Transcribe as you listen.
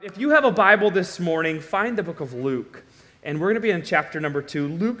If you have a Bible this morning, find the book of Luke. And we're going to be in chapter number 2,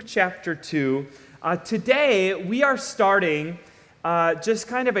 Luke chapter 2. Today, we are starting just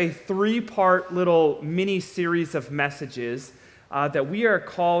kind of a three-part little mini-series of messages that we are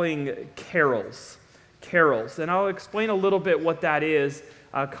calling carols. Carols. And I'll explain a little bit what that is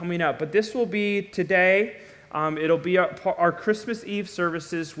coming up. But this will be today. It'll be our Christmas Eve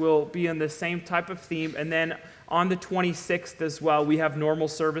services will be in the same type of theme. And then on the 26th as well, we have normal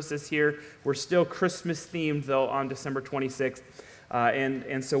services here. We're still Christmas themed, though, on December 26th.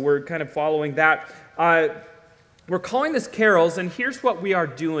 And so we're kind of following that. We're calling this carols, and here's what we are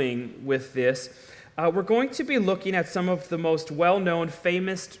doing with this. We're going to be looking at some of the most well-known,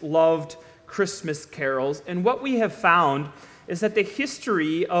 famous, loved Christmas carols. And what we have found is that the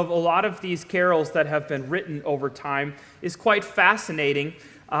history of a lot of these carols that have been written over time is quite fascinating.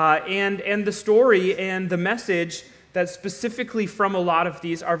 And the story and the message that specifically from a lot of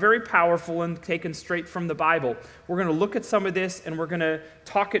these are very powerful and taken straight from the Bible. We're going to look at some of this and we're going to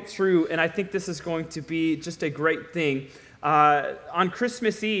talk it through, and I think this is going to be just a great thing. On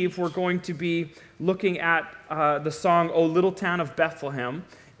Christmas Eve, we're going to be looking at the song, O Little Town of Bethlehem,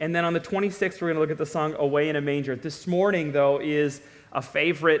 and then on the 26th, we're going to look at the song, Away in a Manger. This morning, though, is a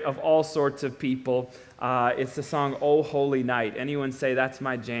favorite of all sorts of people. It's the song, O Holy Night. Anyone say, that's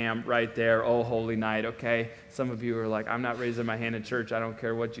my jam right there, O Holy Night, okay? Some of you are like, I'm not raising my hand in church. I don't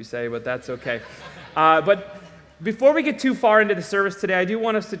care what you say, but that's okay. But before we get too far into the service today, I do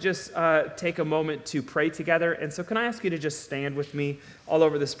want us to just take a moment to pray together. And so can I ask you to just stand with me all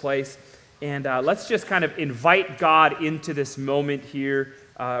over this place? And let's just kind of invite God into this moment here,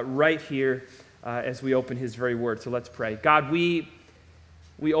 right here, as we open His very word. So let's pray. God, we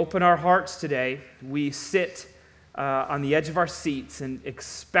open our hearts today. We sit on the edge of our seats and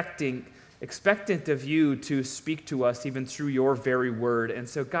expectant of you to speak to us even through your very word. And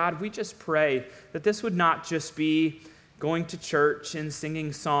so, God, we just pray that this would not just be going to church and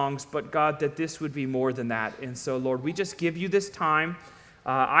singing songs, but, God, that this would be more than that. And so, Lord, we just give you this time.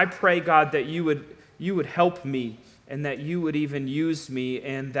 I pray, God, that you would help me and that you would even use me,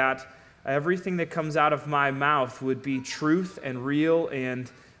 and that everything that comes out of my mouth would be truth and real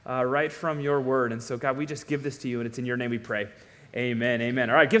and right from your word. And so, God, we just give this to you, and it's in your name we pray. Amen, amen.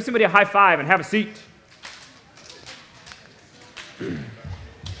 All right, give somebody a high five and have a seat.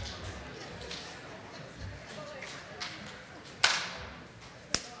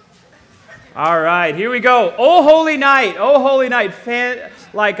 All right, here we go. Oh, Holy Night. Oh, Holy Night.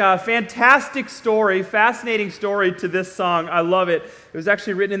 A fantastic story, fascinating story to this song. I love it. It was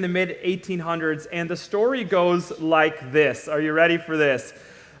actually written in the mid-1800s, and the story goes like this. Are you ready for this?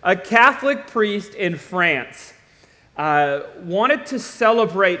 A Catholic priest in France wanted to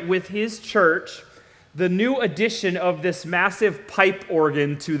celebrate with his church the new addition of this massive pipe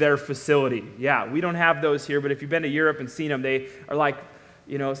organ to their facility. Yeah, we don't have those here, but if you've been to Europe and seen them, they are like,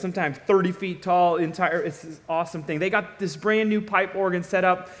 sometimes 30 feet tall, it's this awesome thing. They got this brand new pipe organ set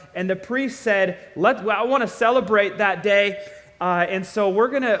up, and the priest said, I want to celebrate that day, and so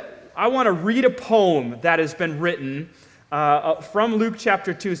I want to read a poem that has been written from Luke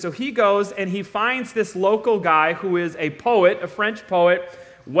chapter 2. So he goes and he finds this local guy who is a poet, a French poet,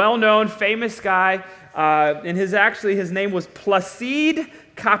 well-known, famous guy, and his name was Placide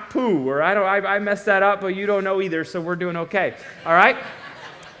Cappeau, or I messed that up, but you don't know either, so we're doing okay, all right?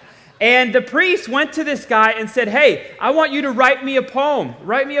 And the priest went to this guy and said, hey, I want you to write me a poem.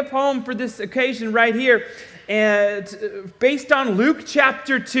 Write me a poem for this occasion right here. And based on Luke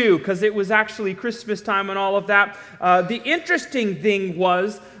chapter 2, because it was actually Christmas time and all of that. The interesting thing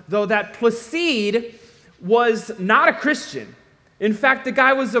was, though, that Placide was not a Christian. In fact, the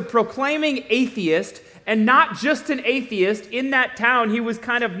guy was a proclaiming atheist, and not just an atheist. In that town, he was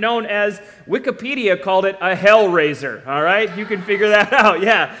kind of known as, Wikipedia called it, a hellraiser, all right? You can figure that out,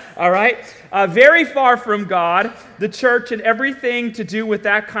 yeah, all right? Very far from God, the church, and everything to do with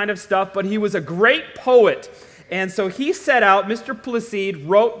that kind of stuff, but he was a great poet. And so he set out, Mr. Placide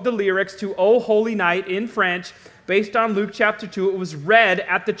wrote the lyrics to O Holy Night in French, based on Luke chapter 2. It was read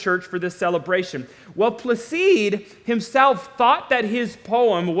at the church for this celebration. Well, Placide himself thought that his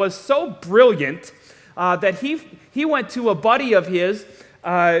poem was so brilliant that he went to a buddy of his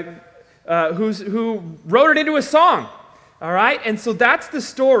who wrote it into a song. All right, and so that's the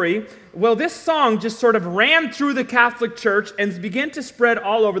story. Well, this song just sort of ran through the Catholic Church and began to spread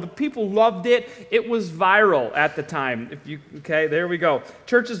all over. The people loved it. It was viral at the time. Okay, there we go.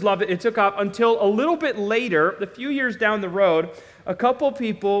 Churches loved it. It took off until a little bit later, a few years down the road, a couple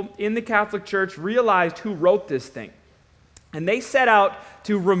people in the Catholic Church realized who wrote this thing. And they set out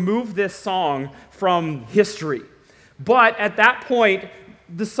to remove this song from history. But at that point,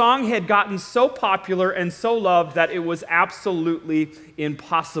 the song had gotten so popular and so loved that it was absolutely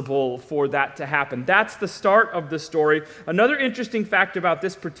impossible for that to happen. That's the start of the story. Another interesting fact about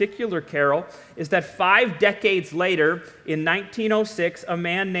this particular carol is that 5 decades later, in 1906, a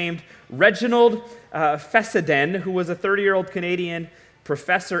man named Reginald Fessenden, who was a 30-year-old Canadian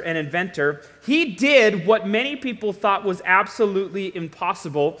professor and inventor, he did what many people thought was absolutely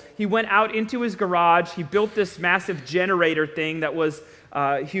impossible. He went out into his garage, he built this massive generator thing that was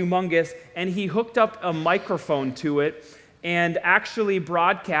humongous, and he hooked up a microphone to it and actually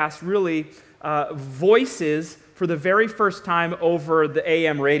broadcast really voices for the very first time over the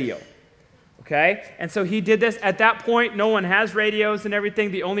AM radio. Okay? And so he did this. At that point, no one has radios and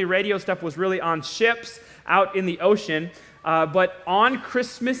everything. The only radio stuff was really on ships out in the ocean. But on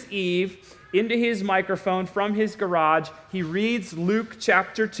Christmas Eve, into his microphone from his garage, he reads Luke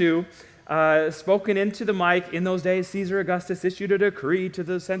chapter 2, spoken into the mic. In those days, Caesar Augustus issued a decree to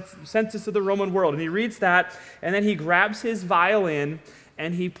the census of the Roman world. And he reads that, and then he grabs his violin,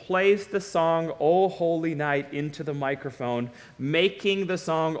 and he plays the song, O Holy Night, into the microphone, making the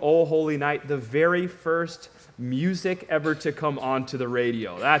song, O Holy Night, the very first music ever to come onto the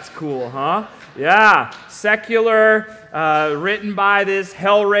radio. That's cool, huh? Yeah, secular, written by this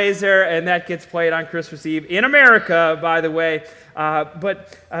Hellraiser, and that gets played on Christmas Eve in America, by the way.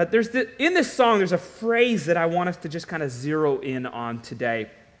 But in this song, there's a phrase that I want us to just kind of zero in on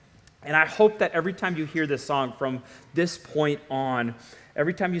today. And I hope that every time you hear this song from this point on,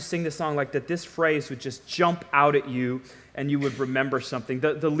 every time you sing this song like that, this phrase would just jump out at you and you would remember something.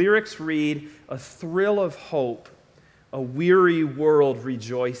 The lyrics read, "A thrill of hope, a weary world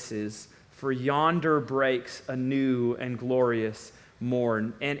rejoices, for yonder breaks a new and glorious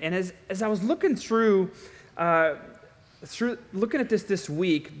morn." And as I was looking through looking at this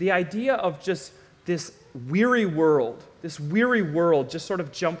week, the idea of just this weary world just sort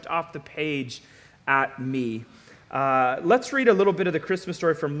of jumped off the page at me. Let's read a little bit of the Christmas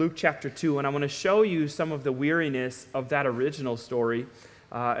story from Luke chapter 2, and I want to show you some of the weariness of that original story,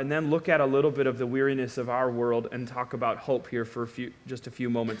 and then look at a little bit of the weariness of our world and talk about hope here for just a few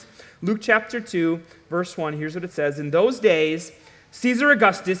moments. Luke chapter 2, verse 1, here's what it says. "In those days, Caesar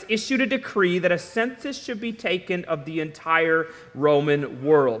Augustus issued a decree that a census should be taken of the entire Roman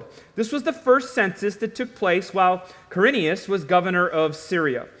world. This was the first census that took place while Quirinius was governor of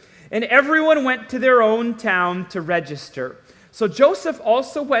Syria. And everyone went to their own town to register. So Joseph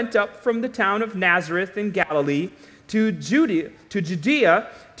also went up from the town of Nazareth in Galilee to Judea,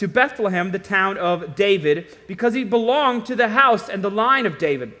 to Bethlehem, the town of David, because he belonged to the house and the line of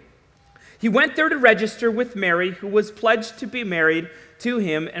David. He went there to register with Mary, who was pledged to be married to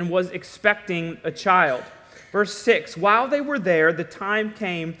him and was expecting a child." Verse 6, "While they were there, the time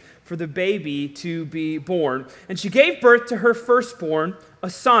came for the baby to be born. And she gave birth to her firstborn,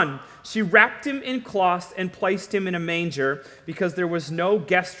 a son. She wrapped him in cloths and placed him in a manger because there was no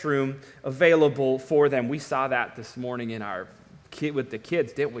guest room available for them." We saw that this morning in our with the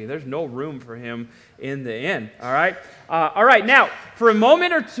kids, didn't we? There's no room for him in the inn, all right? All right, now, for a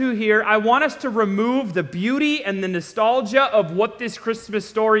moment or two here, I want us to remove the beauty and the nostalgia of what this Christmas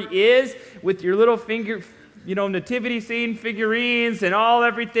story is with your little nativity scene figurines and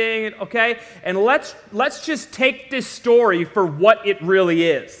everything, okay? And let's just take this story for what it really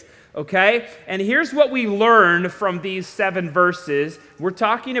is, okay? And here's what we learn from these 7 verses. We're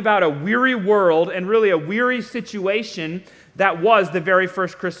talking about a weary world and really a weary situation that was the very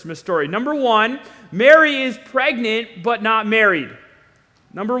first Christmas story. Number 1, Mary is pregnant but not married.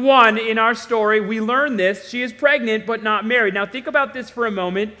 Number 1 in our story, we learn this. She is pregnant but not married. Now think about this for a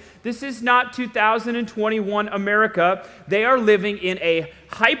moment. This is not 2021 America. They are living in a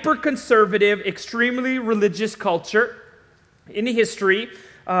hyper-conservative, extremely religious culture. In history,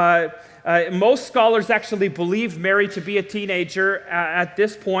 most scholars actually believe Mary to be a teenager at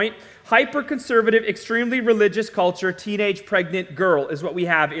this point. Hyper-conservative, extremely religious culture, teenage pregnant girl is what we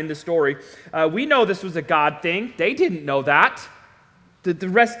have in the story. We know this was a God thing. They didn't know that. The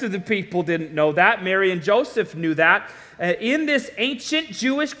rest of the people didn't know that. Mary and Joseph knew that. In this ancient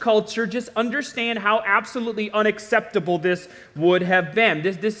Jewish culture, just understand how absolutely unacceptable this would have been.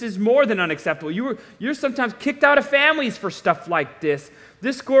 This is more than unacceptable. You're sometimes kicked out of families for stuff like this.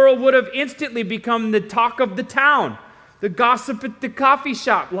 This girl would have instantly become the talk of the town, the gossip at the coffee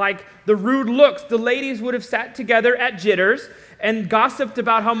shop, like the rude looks. The ladies would have sat together at Jitters and gossiped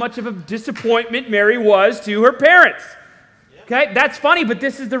about how much of a disappointment Mary was to her parents. Okay, that's funny, but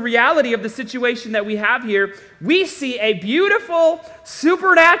this is the reality of the situation that we have here. We see a beautiful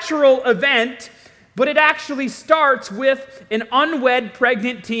supernatural event, but it actually starts with an unwed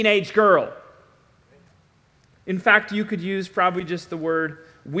pregnant teenage girl. In fact, you could use probably just the word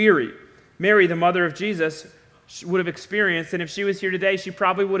weary. Mary, the mother of Jesus, would have experienced, and if she was here today, she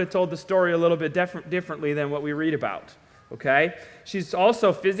probably would have told the story a little bit differently than what we read about, okay? She's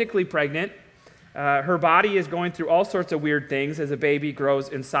also physically pregnant. Her body is going through all sorts of weird things as a baby grows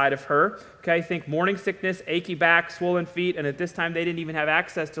inside of her, okay? Think morning sickness, achy back, swollen feet, and at this time, they didn't even have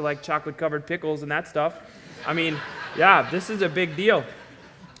access to, like, chocolate-covered pickles and that stuff. I mean, yeah, this is a big deal.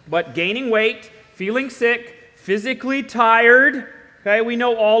 But gaining weight, feeling sick, physically tired, okay? We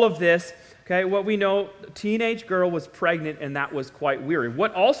know all of this. Okay, what we know, a teenage girl was pregnant, and that was quite weary.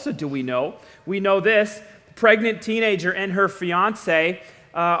 What also do we know? We know this: the pregnant teenager and her fiance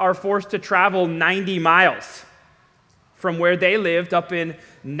are forced to travel 90 miles from where they lived up in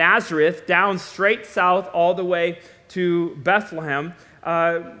Nazareth, down straight south all the way to Bethlehem.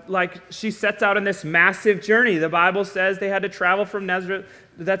 She sets out on this massive journey. The Bible says they had to travel from Nazareth.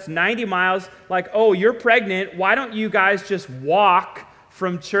 That's 90 miles. Like, oh, you're pregnant. Why don't you guys just walk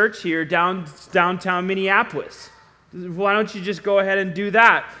from church here downtown Minneapolis? Why don't you just go ahead and do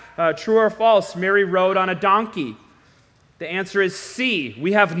that? True or false? Mary rode on a donkey. The answer is C.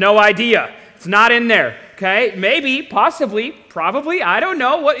 We have no idea. It's not in there. Okay? Maybe, possibly, probably. I don't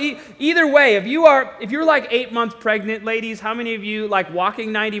know. Either way, if you're like 8 months pregnant, ladies, how many of you like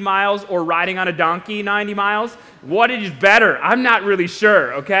walking 90 miles or riding on a donkey 90 miles? What is better? I'm not really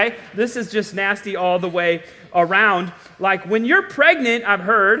sure. Okay? This is just nasty all the way around. Like when you're pregnant, I've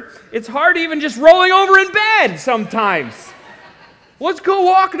heard, it's hard even just rolling over in bed sometimes. Let's go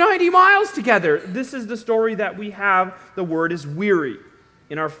walk 90 miles together. This is the story that we have. The word is weary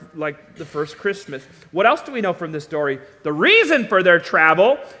in our, like, the first Christmas. What else do we know from this story? The reason for their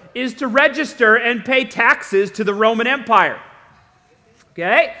travel is to register and pay taxes to the Roman Empire.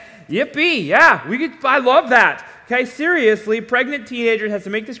 Okay? Yippee, yeah, I love that. Okay, seriously, pregnant teenagers has to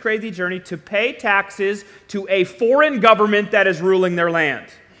make this crazy journey to pay taxes to a foreign government that is ruling their land.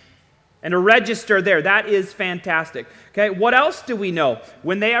 And to register there. That is fantastic. Okay, what else do we know?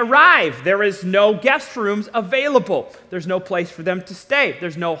 When they arrive, there is no guest rooms available. There's no place for them to stay.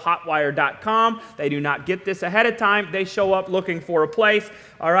 There's no hotwire.com. They do not get this ahead of time. They show up looking for a place.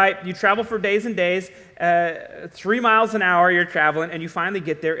 All right, you travel for days and days. 3 miles an hour you're traveling, and you finally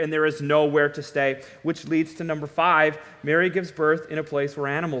get there, and there is nowhere to stay, which leads to number 5. Mary gives birth in a place where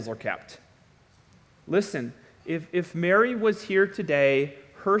animals are kept. Listen, if Mary was here today,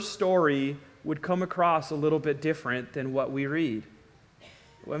 her story would come across a little bit different than what we read.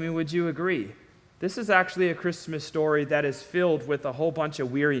 I mean, would you agree? This is actually a Christmas story that is filled with a whole bunch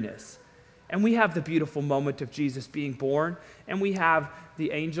of weariness. And we have the beautiful moment of Jesus being born, and we have the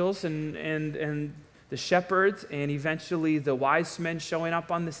angels and the shepherds, and eventually the wise men showing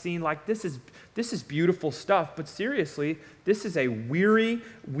up on the scene. Like, this is beautiful stuff, but seriously, this is a weary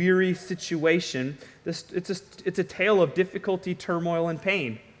situation. It's a tale of difficulty, turmoil, and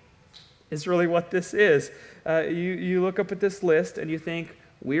pain. Is really what this is. You look up at this list and you think,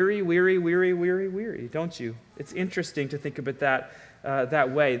 weary, don't you? It's interesting to think of it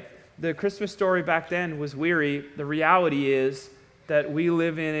that way. The Christmas story back then was weary. The reality is that we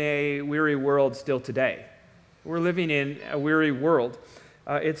live in a weary world still today. We're living in a weary world.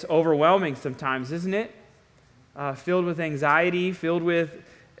 It's overwhelming sometimes, isn't it? Filled with anxiety, filled with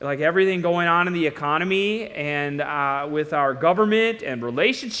like everything going on in the economy and with our government, and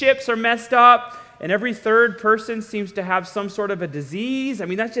relationships are messed up, and every third person seems to have some sort of a disease. I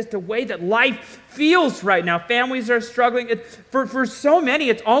mean, that's just the way that life feels right now. Families are struggling. For so many,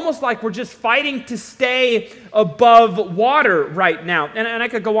 it's almost like we're just fighting to stay above water right now. And I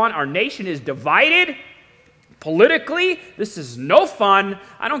could go on. Our nation is divided politically. This is no fun.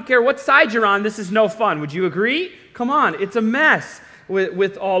 I don't care what side you're on. This is no fun. Would you agree? Come on. It's a mess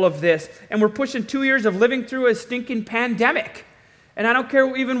with all of this. And we're pushing 2 years of living through a stinking pandemic. And I don't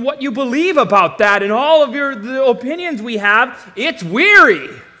care even what you believe about that and all of the opinions we have. It's weary.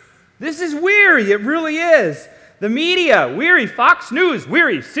 This is weary. It really is. The media, weary. Fox News,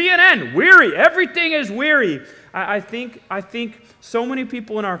 weary. CNN, weary. Everything is weary. I think so many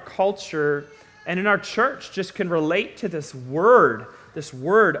people in our culture and in our church just can relate to this word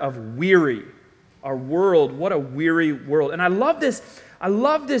of weary. Our world, what a weary world. And I love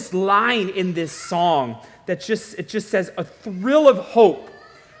this line in this song that it just says a thrill of hope.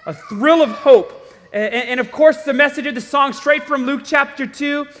 A thrill of hope. And of course, the message of the song straight from Luke chapter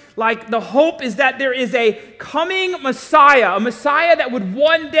 2, like the hope is that there is a coming Messiah, a Messiah that would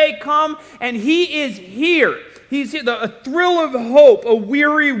one day come, and he is here. He's here. A thrill of hope, a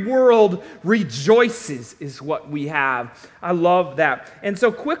weary world rejoices is what we have. I love that. And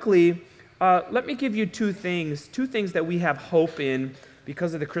so quickly, let me give you two things that we have hope in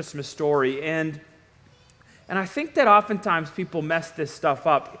because of the Christmas story. And And I think that oftentimes people mess this stuff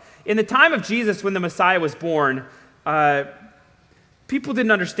up. In the time of Jesus, when the Messiah was born, people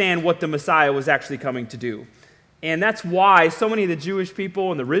didn't understand what the Messiah was actually coming to do. And that's why so many of the Jewish people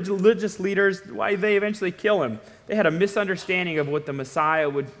and the religious leaders, why they eventually kill him. They had a misunderstanding of what the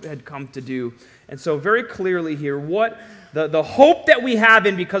Messiah had come to do. And so very clearly here, what the hope that we have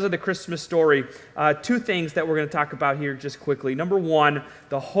in because of the Christmas story, two things that we're going to talk about here just quickly. Number one,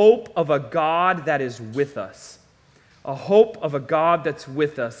 the hope of a God that is with us. A hope of a God that's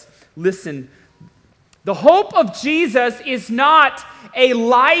with us. Listen, the hope of Jesus is not a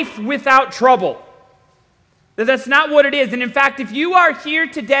life without trouble. That's not what it is. And in fact, if you are here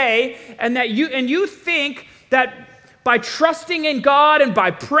today and you think that by trusting in God and by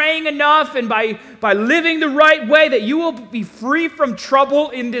praying enough and by living the right way that you will be free from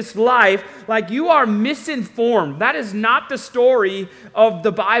trouble in this life, like you are misinformed. That is not the story of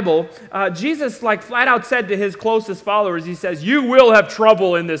the Bible. Jesus flat out said to his closest followers, he says, you will have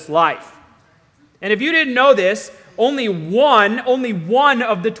trouble in this life. And if you didn't know this, only one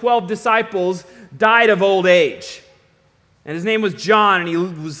of the 12 disciples died of old age. And his name was John, and he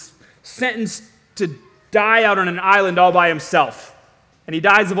was sentenced to die out on an island all by himself. And he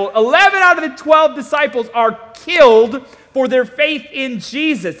dies of old. 11 out of the 12 disciples are killed for their faith in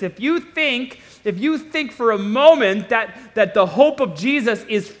Jesus. If you think for a moment that the hope of Jesus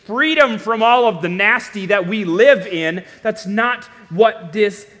is freedom from all of the nasty that we live in, that's not what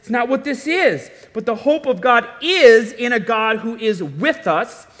this is. But the hope of God is in a God who is with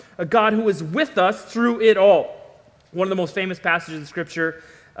us, a God who is with us through it all. One of the most famous passages of Scripture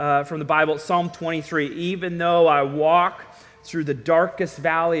from the Bible, Psalm 23. Even though I walk through the darkest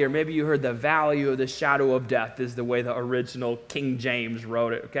valley, or maybe you heard the valley of the shadow of death is the way the original King James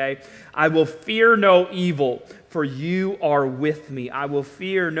wrote it, okay? I will fear no evil, for you are with me. I will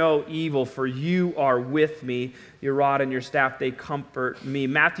fear no evil, for you are with me. Your rod and your staff, they comfort me.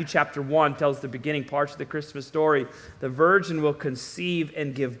 Matthew chapter 1 tells the beginning parts of the Christmas story. The virgin will conceive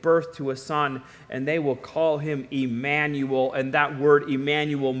and give birth to a son, and they will call him Emmanuel. And that word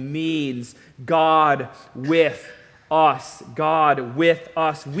Emmanuel means God with us. God with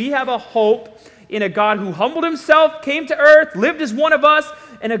us. We have a hope in a God who humbled himself, came to earth, lived as one of us,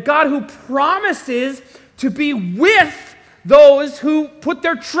 and a God who promises to be with those who put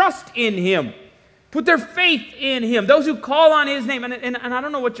their trust in him, put their faith in him, those who call on his name. And I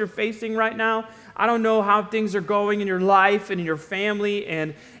don't know what you're facing right now. I don't know how things are going in your life and in your family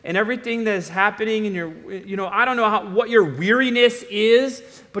and everything that is happening in your, I don't know what your weariness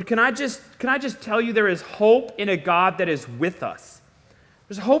is, but can I just tell you there is hope in a God that is with us.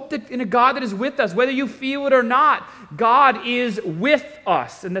 There's hope in a God that is with us, whether you feel it or not. God is with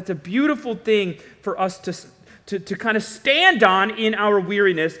us, and that's a beautiful thing for us to kind of stand on in our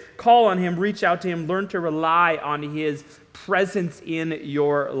weariness. Call on him, reach out to him, learn to rely on his presence in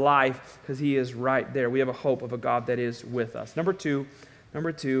your life because he is right there. We have a hope of a God that is with us. Number two,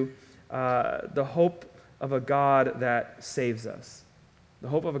 the hope of a God that saves us. The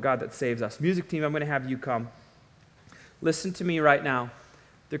hope of a God that saves us. Music team, I'm going to have you come. Listen to me right now.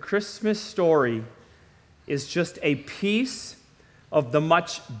 The Christmas story is just a piece of the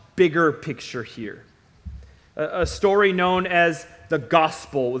much bigger picture here. A story known as the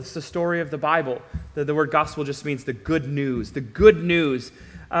gospel. It's the story of the Bible. The word gospel just means the good news. The good news.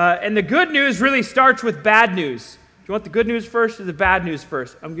 And the good news really starts with bad news. Do you want the good news first or the bad news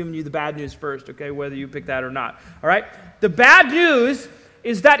first? I'm giving you the bad news first, okay, whether you pick that or not. All right? The bad news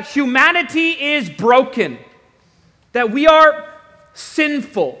is that humanity is broken. That we are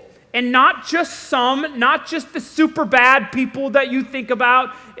sinful. And not just the super bad people that you think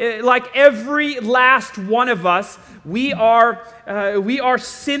about. Like every last one of us, we are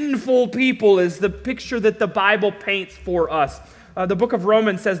sinful people is the picture that the Bible paints for us. The book of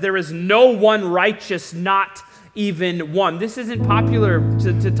Romans says there is no one righteous, not even one. This isn't popular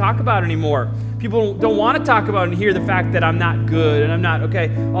to talk about anymore. People don't want to talk about and hear the fact that I'm not good and I'm not,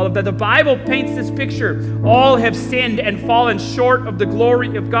 okay, all of that. The Bible paints this picture. All have sinned and fallen short of the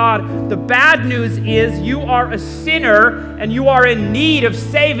glory of God. The bad news is you are a sinner and you are in need of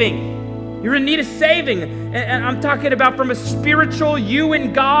saving. You're in need of saving. And I'm talking about from a spiritual you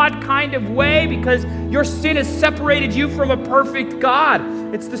and God kind of way because your sin has separated you from a perfect God.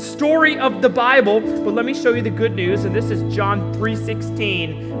 It's the story of the Bible. But let me show you the good news. And this is John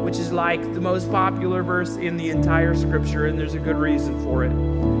 3:16, which is like the most popular verse in the entire scripture. And there's a good reason for it.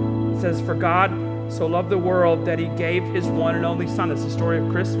 It says, for God so loved the world that he gave his one and only Son. That's the story of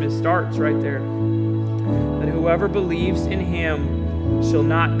Christmas. Starts right there. That whoever believes in him shall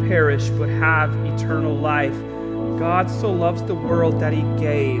not perish but have eternal life. God so loves the world that he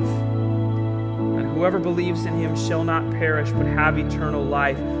gave. And Whoever believes in him shall not perish, but have eternal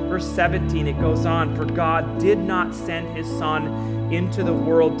life. Verse 17, it goes on, for God did not send his Son into the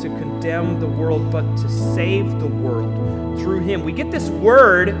world to condemn the world, but to save the world through him. We get this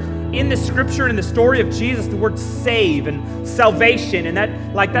word in the scripture, in the story of Jesus, the word save and salvation, and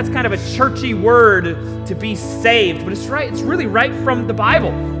that's kind of a churchy word, to be saved, but it's really right from the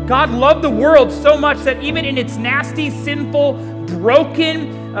Bible. God loved the world so much that even in its nasty, sinful,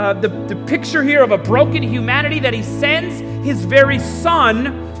 broken, the picture here of a broken humanity, that he sends his very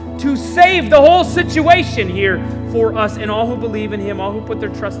Son to save the whole situation here for us. And all who believe in him, all who put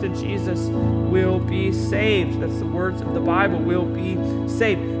their trust in Jesus, will be saved. That's the words of the Bible, will be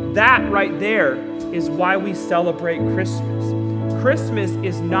saved. That right there is why we celebrate Christmas. Christmas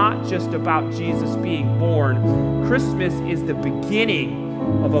is not just about Jesus being born. Christmas is the beginning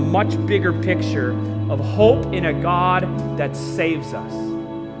of a much bigger picture of hope in a God that saves us.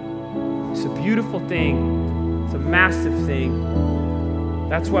 It's a beautiful thing. It's a massive thing.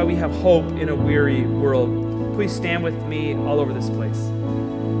 That's why we have hope in a weary world. Please stand with me all over this place.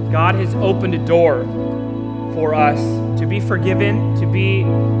 God has opened a door for us to be forgiven, to be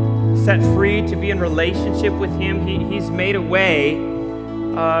set free, to be in relationship with him. He's made a way,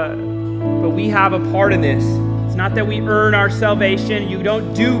 but we have a part in this. It's not that we earn our salvation. You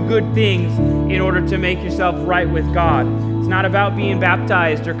don't do good things in order to make yourself right with God. It's not about being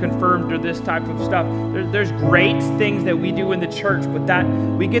baptized or confirmed or this type of stuff. There's great things that we do in the church, but that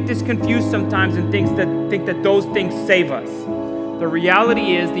we get this confused sometimes and think that those things save us. The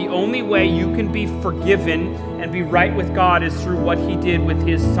reality is the only way you can be forgiven and be right with God is through what he did with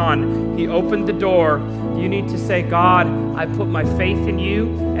his Son. He opened the door. You need to say, God, I put my faith in you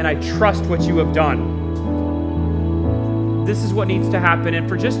and I trust what you have done. This is what needs to happen. And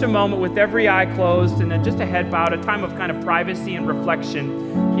for just a moment, with every eye closed and then just a head bowed, a time of kind of privacy and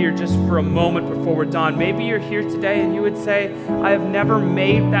reflection here just for a moment before we're done. Maybe you're here today and you would say, I have never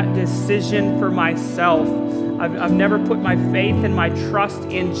made that decision for myself. I've never put my faith and my trust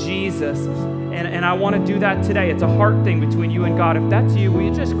in Jesus. And I want to do that today. It's a heart thing between you and God. If that's you, will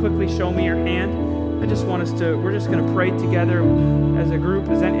you just quickly show me your hand? I just want us to, we're just going to pray together as a group.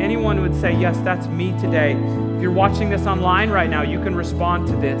 Is that anyone who would say, yes, that's me today? If you're watching this online right now, you can respond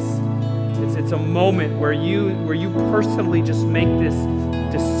to this. It's a moment where you personally just make this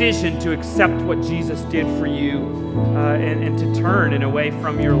decision to accept what Jesus did for you and to turn in a way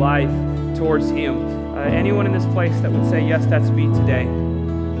from your life towards him. Anyone in this place that would say, yes, that's me today?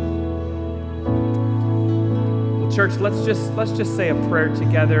 Well, church, let's just say a prayer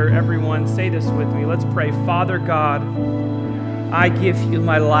together. Everyone, say this with me. Let's pray. Father God, I give you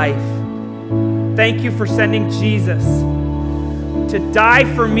my life. Thank you for sending Jesus to die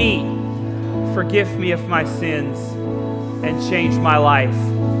for me. Forgive me of my sins and change my life.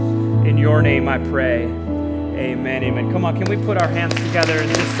 In your name I pray. Amen, amen. Come on, can we put our hands together and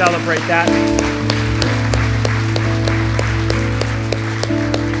just celebrate that?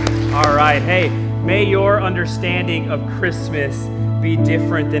 All right, hey, may your understanding of Christmas be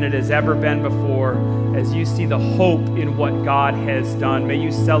different than it has ever been before as you see the hope in what God has done. May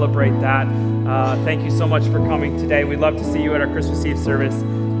you celebrate that. Thank you so much for coming today. We'd love to see you at our Christmas Eve service.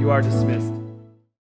 You are dismissed.